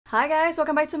Hi guys,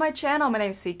 welcome back to my channel. My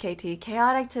name is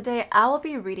CKTCHAOTIC. Today I will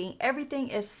be reading Everything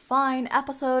is Fine,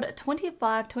 episode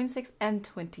 25, 26, and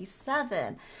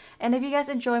 27. And if you guys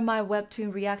enjoy my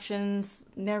webtoon reactions,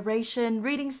 narration,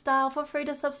 reading style, feel free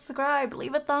to subscribe,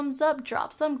 leave a thumbs up,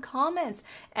 drop some comments,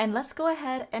 and let's go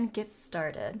ahead and get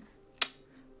started.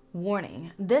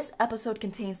 Warning, this episode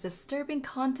contains disturbing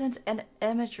content and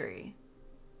imagery.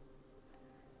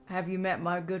 Have you met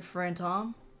my good friend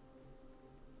Tom?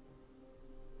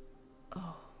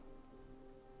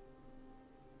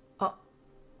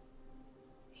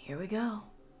 Here we go.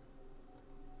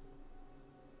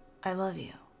 I love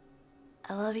you.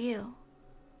 I love you.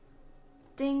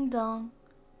 Ding dong.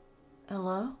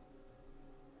 Hello?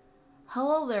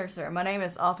 Hello there, sir. My name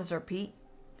is Officer Pete.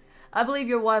 I believe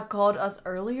your wife called us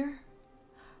earlier?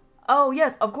 Oh,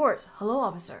 yes, of course. Hello,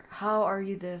 officer. How are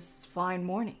you this fine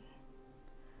morning?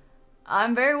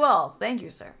 I'm very well, thank you,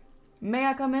 sir. May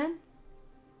I come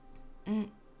in?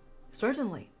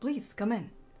 Certainly. Please, come in.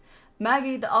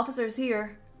 Maggie, the officer is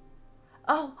here.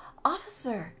 Oh,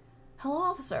 officer. Hello,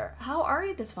 officer. How are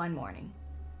you this fine morning?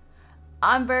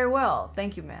 I'm very well,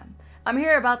 thank you, ma'am. I'm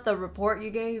here about the report you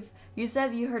gave. You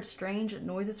said you heard strange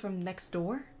noises from next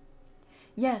door?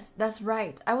 Yes, that's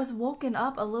right. I was woken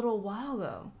up a little while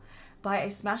ago by a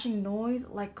smashing noise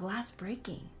like glass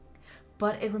breaking.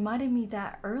 But it reminded me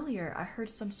that earlier I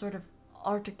heard some sort of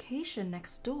altercation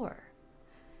next door.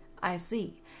 I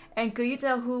see. And could you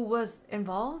tell who was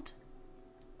involved?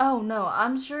 Oh no,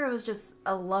 I'm sure it was just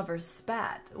a lover's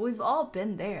spat. We've all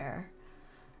been there.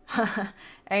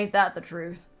 Ain't that the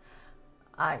truth?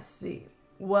 I see.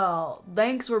 Well,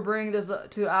 thanks for bringing this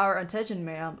to our attention,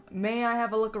 ma'am. May I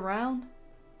have a look around?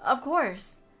 Of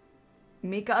course.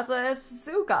 Mi casa es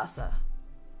su casa.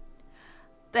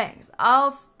 Thanks. I'll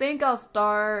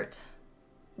start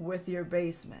with your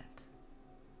basement.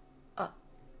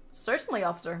 Certainly,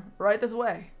 officer. Right this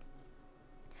way.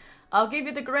 I'll give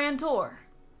you the grand tour.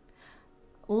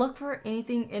 Look for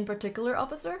anything in particular,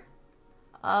 officer?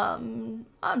 I'm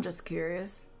just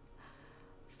curious.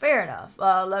 Fair enough.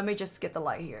 Let me just get the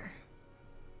light here.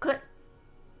 Click.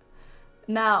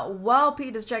 Now, while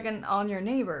Pete is checking on your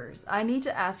neighbors, I need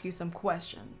to ask you some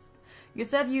questions. You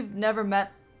said you've never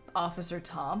met Officer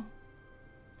Tom?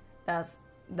 That's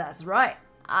right.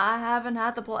 I haven't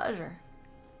had the pleasure.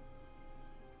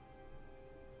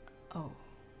 Oh.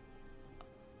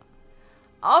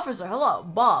 Officer, hello,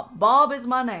 Bob. Bob is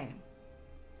my name.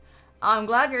 I'm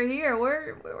glad you're here.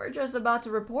 We're just about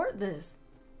to report this.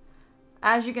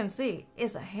 As you can see,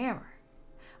 it's a hammer.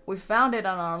 We found it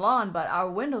on our lawn, but our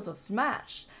windows are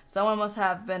smashed. Someone must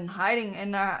have been hiding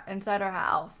inside our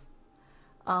house.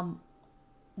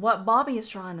 What Bobby is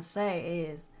trying to say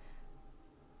is,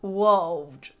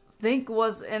 whoa, think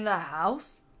was in the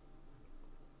house?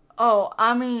 Oh,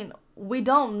 I mean, we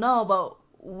don't know, but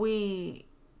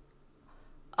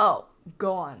Oh,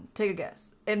 go on. Take a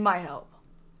guess. It might help.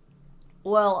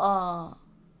 Well,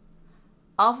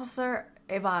 officer,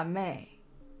 if I may,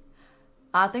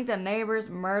 I think the neighbors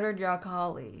murdered your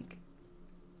colleague.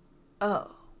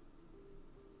 Oh.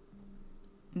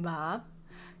 Bob?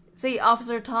 See,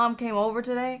 Officer Tom came over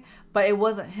today, but it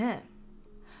wasn't him.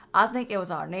 I think it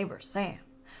was our neighbor, Sam.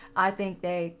 I think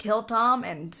they killed Tom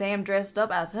and Sam dressed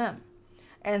up as him.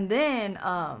 And then,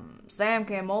 Sam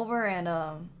came over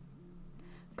and,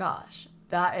 gosh,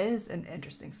 that is an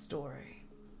interesting story.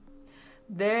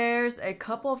 There's a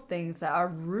couple of things that are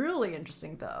really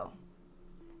interesting, though.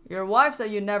 Your wife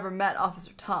said you never met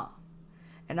Officer Tom,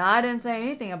 and I didn't say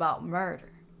anything about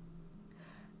murder.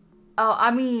 Oh,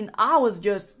 I mean, I was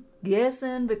just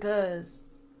guessing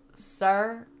because,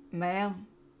 sir, ma'am,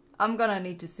 I'm gonna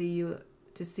need to see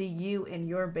you in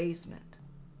your basement.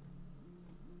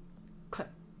 Click.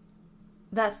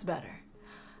 That's better.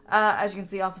 As you can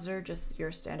see, officer, just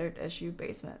your standard issue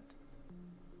basement.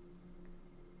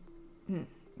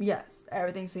 Yes,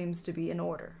 everything seems to be in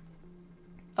order.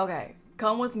 Okay,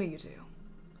 come with me, you two.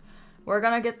 We're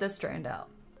gonna get this straightened out.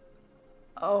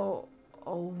 Oh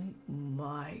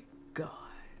my God.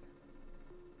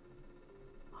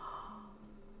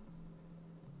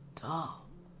 Tom.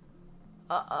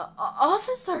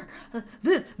 Officer!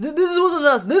 This wasn't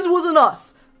us! This wasn't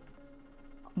us!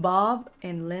 Bob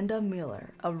and Linda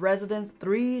Miller of Residence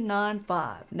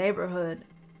 395, Neighborhood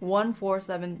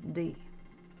 147D.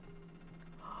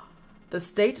 The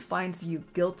state finds you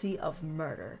guilty of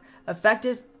murder.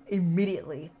 Effective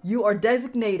immediately. You are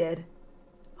designated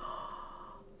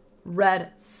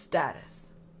red status.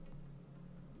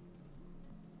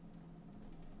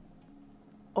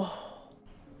 Oh.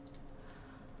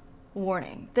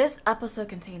 Warning. This episode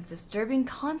contains disturbing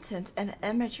content and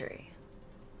imagery.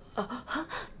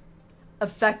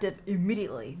 Effective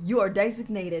immediately. You are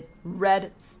designated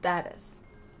red status.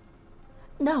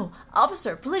 No,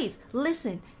 officer, please,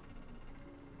 listen.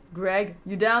 Greg,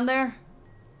 you down there?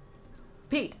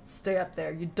 Pete, stay up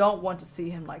there. You don't want to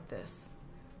see him like this.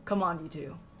 Come on, you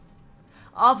two.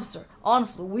 Officer,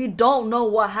 honestly, we don't know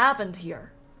what happened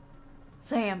here.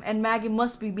 Sam and Maggie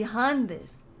must be behind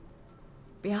this.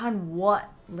 Behind what,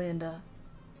 Linda?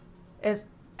 Is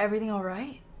everything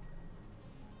alright?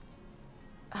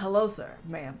 Hello, sir,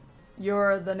 ma'am.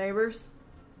 You're the neighbors?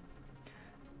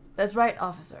 That's right,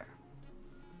 officer.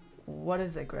 What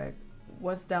is it, Greg?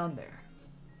 What's down there?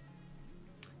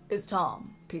 It's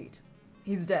Tom, Pete.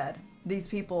 He's dead. These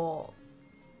people...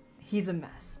 He's a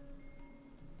mess.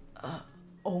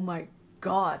 Oh my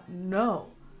God, no.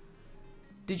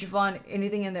 Did you find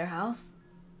anything in their house?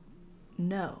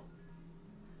 No.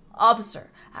 Officer,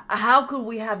 how could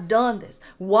we have done this?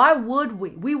 Why would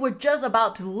we? We were just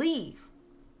about to leave.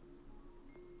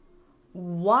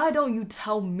 Why don't you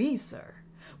tell me, sir?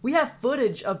 We have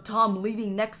footage of Tom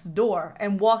leaving next door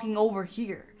and walking over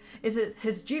here. His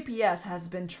GPS has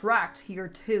been tracked here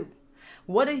too.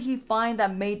 What did he find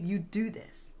that made you do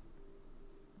this?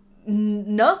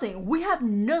 Nothing. We have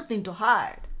nothing to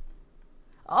hide.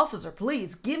 Officer,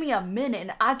 please, give me a minute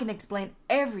and I can explain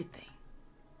everything.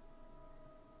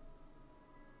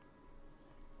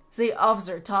 See,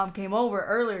 Officer, Tom came over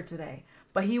earlier today,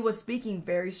 but he was speaking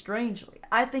very strangely.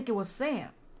 I think it was Sam.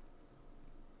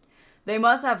 They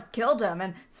must have killed him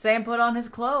and Sam put on his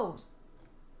clothes.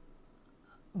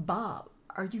 Bob,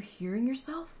 are you hearing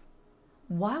yourself?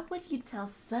 Why would you tell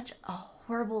such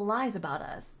horrible lies about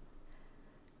us?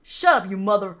 Shut up, you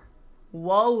mother...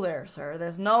 Whoa there, sir.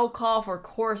 There's no call for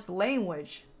coarse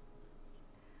language.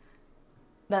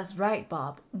 That's right,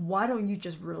 Bob. Why don't you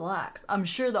just relax? I'm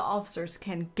sure the officers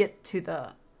can get to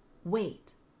the...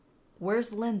 Wait.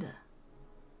 Where's Linda?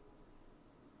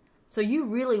 So you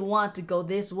really want to go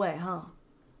this way, huh?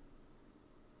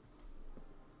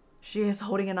 She is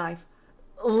holding a knife.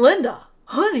 Linda!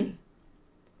 Honey!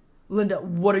 Linda,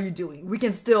 what are you doing? We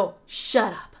can still...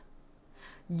 Shut up.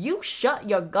 You shut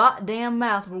your goddamn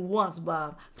mouth for once,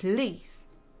 Bob. Please.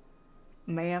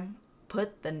 Ma'am,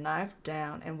 put the knife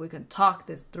down and we can talk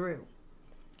this through.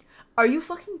 Are you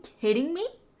fucking kidding me?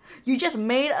 You just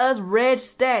made us red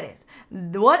status.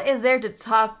 What is there to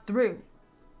talk through?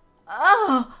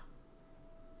 Oh!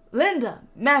 Linda,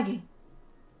 Maggie.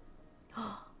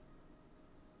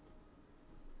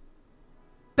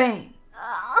 Bang.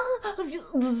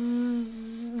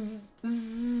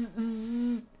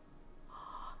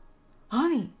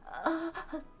 Honey.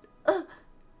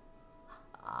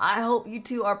 I hope you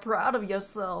two are proud of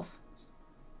yourself.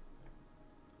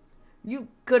 You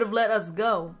could have let us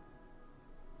go.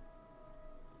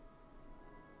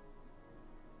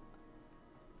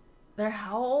 They're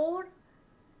how old?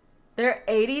 They're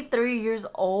 83 years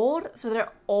old? So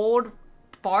they're old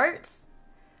farts?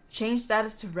 Change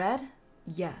status to red?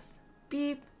 Yes.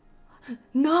 Beep.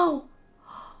 No!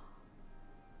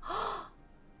 Oh.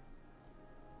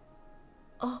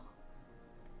 Oh.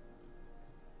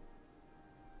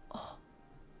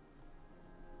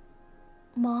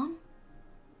 Mom?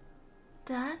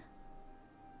 Dad?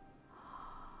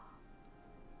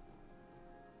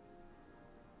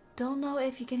 Don't know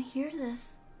if you can hear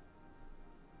this.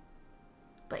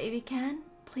 But if you can,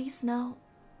 please know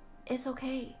it's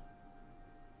okay.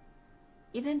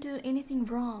 You didn't do anything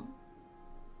wrong.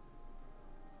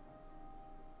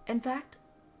 In fact,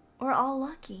 we're all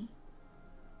lucky.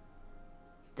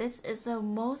 This is the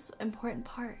most important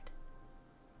part.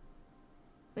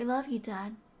 We love you,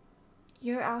 Dad.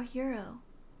 You're our hero.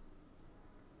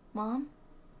 Mom,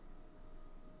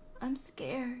 I'm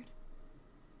scared.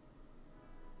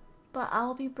 But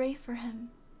I'll be brave for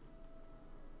him.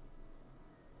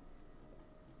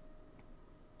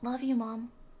 Love you,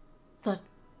 Mom. Thud,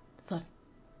 thud.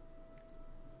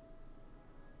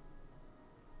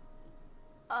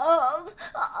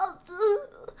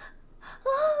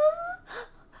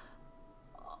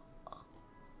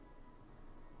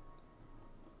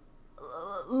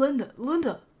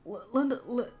 Linda.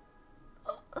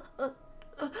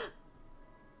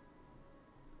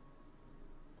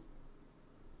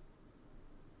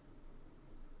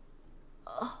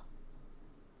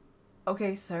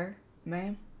 Okay, sir,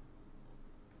 ma'am.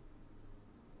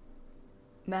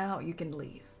 Now you can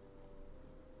leave.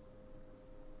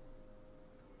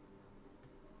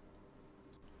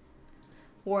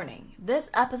 Warning, this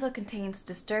episode contains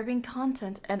disturbing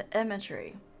content and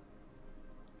imagery.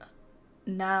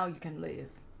 Now you can leave.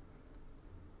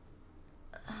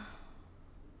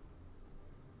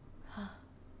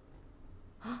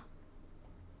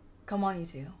 Come on, you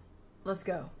two. Let's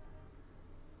go.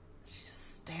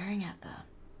 staring at them.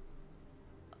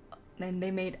 And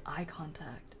they made eye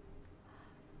contact.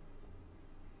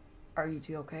 Are you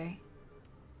two okay?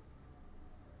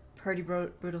 Pretty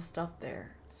brutal stuff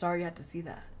there. Sorry you had to see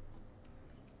that.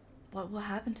 What will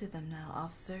happen to them now,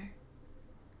 officer?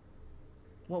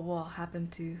 What will happen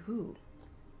to who?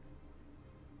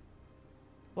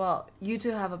 Well, you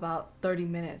two have about 30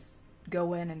 minutes.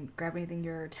 Go in and grab anything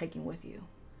you're taking with you.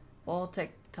 We'll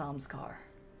take Tom's car.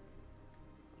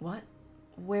 What?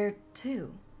 Where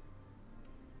to?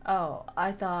 Oh,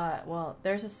 I thought, well,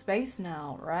 there's a space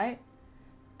now, right?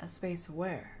 A space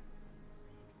where?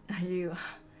 You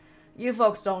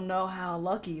folks don't know how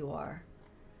lucky you are.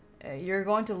 You're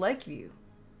going to Lakeview.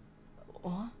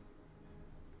 What?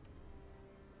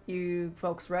 You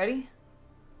folks ready?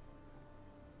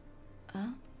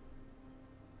 Huh?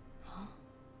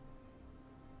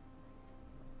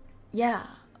 Yeah,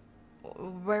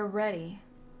 we're ready.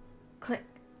 Click,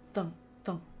 thump,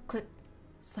 thump, click,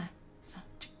 slam, slam,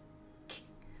 kick.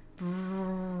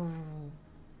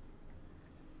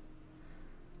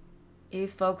 You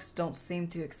folks don't seem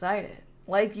too excited.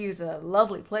 Lakeview's a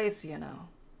lovely place, you know.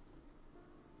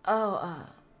 Oh,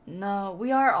 no,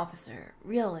 we are, officer,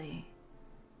 really.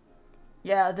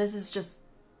 Yeah, this is just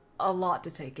a lot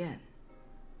to take in.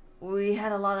 We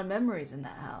had a lot of memories in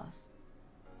that house.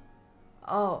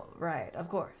 Oh, right, of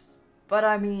course. But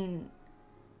I mean,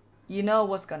 you know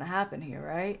what's gonna happen here,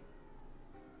 right?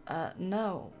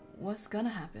 No. What's gonna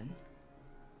happen?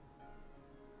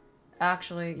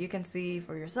 Actually, you can see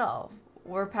for yourself.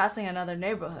 We're passing another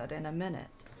neighborhood in a minute.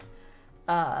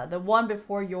 The one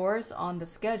before yours on the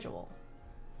schedule.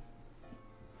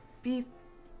 Beep.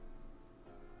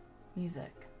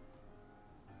 Music.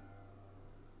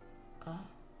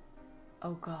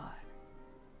 Oh God.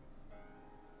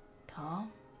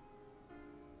 Tom?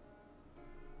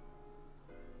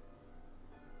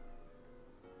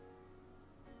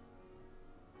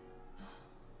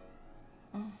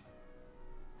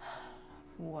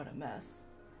 What a mess.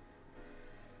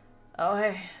 Oh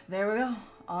hey, there we go.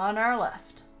 On our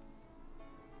left.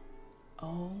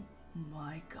 Oh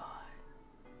my God.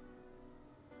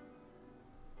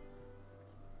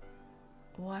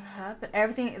 What happened?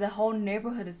 Everything, the whole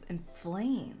neighborhood is in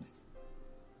flames.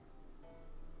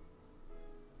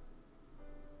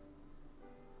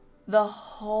 The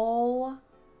whole...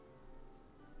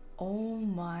 Oh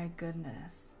my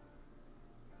goodness.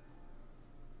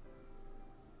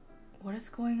 What is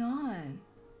going on?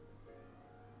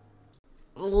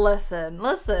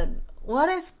 Listen. What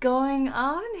is going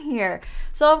on here?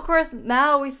 So of course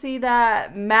now we see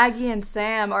that Maggie and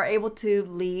Sam are able to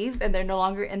leave and they're no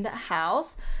longer in the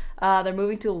house. They're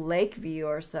moving to Lakeview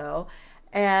or so.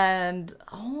 And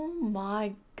oh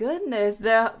my goodness.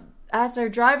 As they're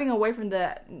driving away from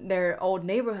their old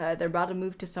neighborhood, they're about to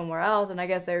move to somewhere else. And I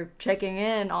guess they're checking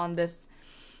in on this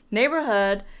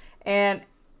neighborhood. And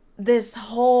this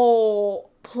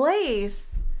whole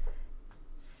place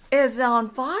is on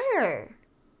fire.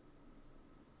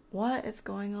 What is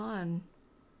going on?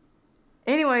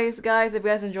 Anyways, guys, if you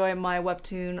guys enjoy my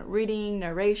webtoon reading,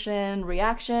 narration,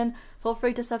 reaction, feel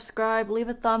free to subscribe, leave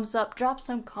a thumbs up, drop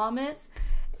some comments,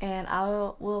 and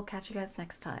I will catch you guys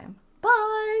next time.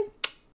 Bye!